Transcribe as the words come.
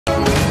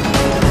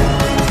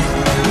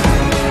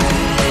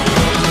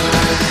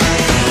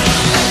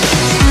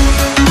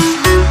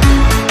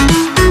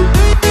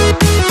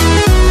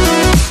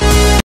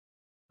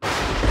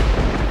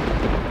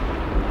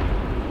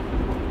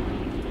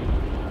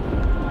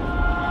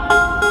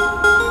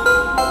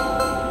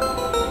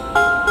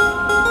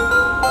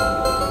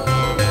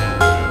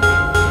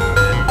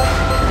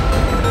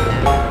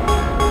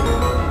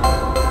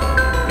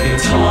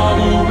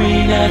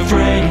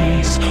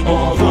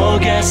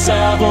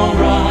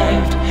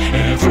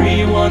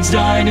Everyone's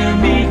dying to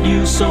meet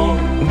you, so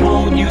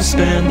won't you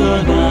spend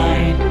the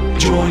night?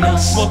 Join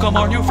us. Welcome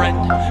our new friend.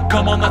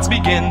 Come on, let's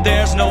begin.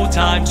 There's no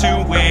time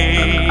to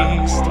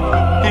waste.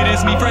 It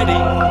is me, Freddy.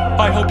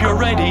 I hope you're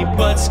ready.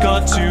 Let's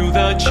cut to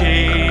the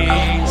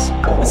chase.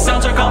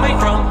 Sounds are coming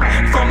from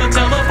the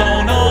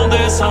telephone on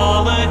this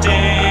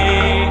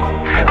holiday.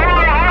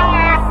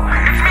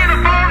 It's me, the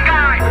phone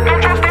guy.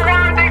 Don't trust a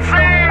word they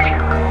say.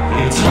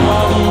 It's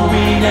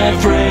Halloween at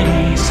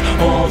Freddy's.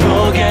 All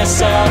the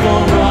guests have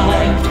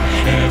arrived.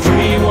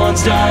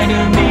 Everyone's dying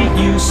to meet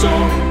you, so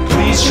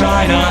please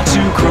try not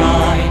to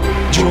cry.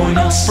 Join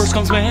us. First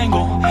comes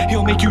Mangle,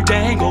 he'll make you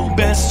dangle.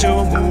 Best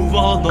to move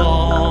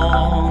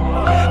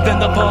along. Then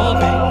the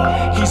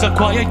puppet, he's a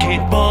quiet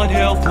kid, but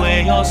he'll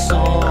play a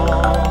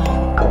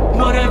song.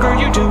 Whatever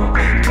you do,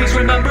 please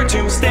remember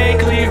to stay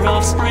clear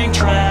of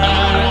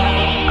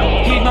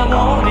Springtrap. Heed my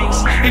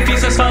warnings, if he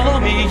says follow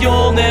me,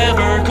 you'll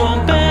never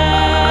come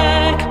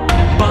back.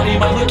 Body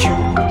might look cute,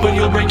 but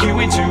he'll break you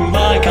in two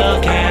like a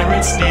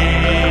carrot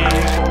stick.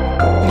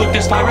 Look,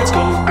 there's Pirate's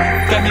Cove.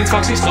 That means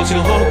Foxy's close,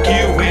 he'll hook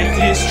you with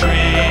his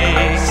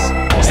tricks.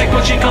 Stick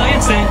with Chica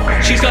instead.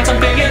 She's got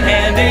something in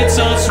hand, it's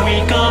a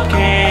sweet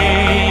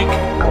cupcake.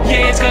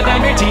 Yeah, it's got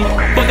 9 teeth,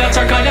 but that's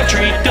our kind of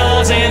treat.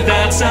 Doesn't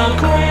that sound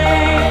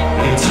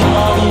great? It's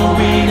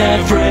Halloween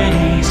at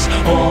Freddy's.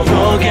 All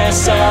the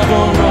guests have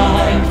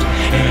arrived.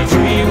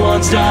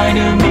 Everyone's dying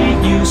to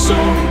meet you, so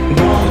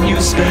won't you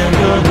spend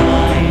the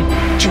night?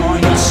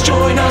 Join us,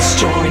 join us,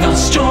 join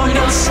us, join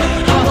us.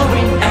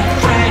 Halloween at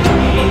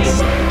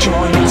Freddy's.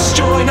 Join us,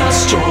 join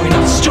us, join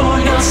us,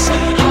 join us.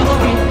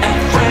 Halloween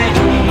at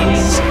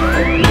Freddy's.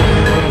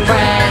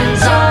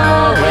 Friends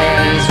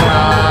always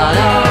run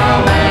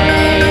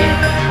away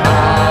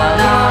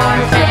on our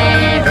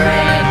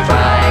favorite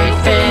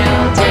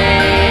fright-filled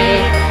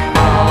day.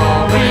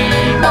 All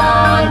we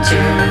want to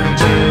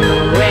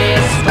do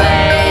is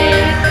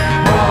play.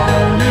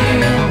 Won't you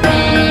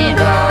be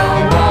the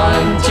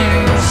one to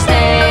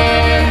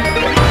stay?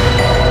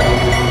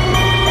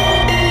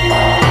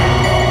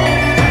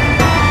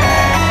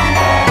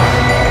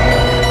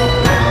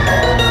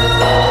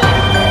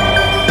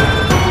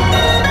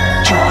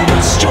 Join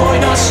us,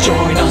 join us,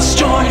 join us,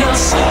 join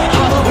us.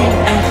 Halloween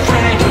at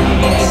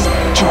Freddy's.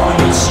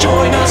 Join us,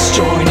 join us,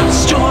 join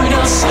us, join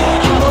us.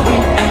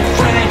 Halloween at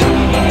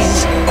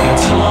Freddy's.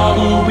 It's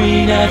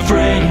Halloween at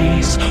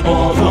Freddy's.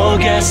 All the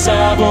guests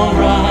have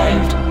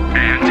arrived.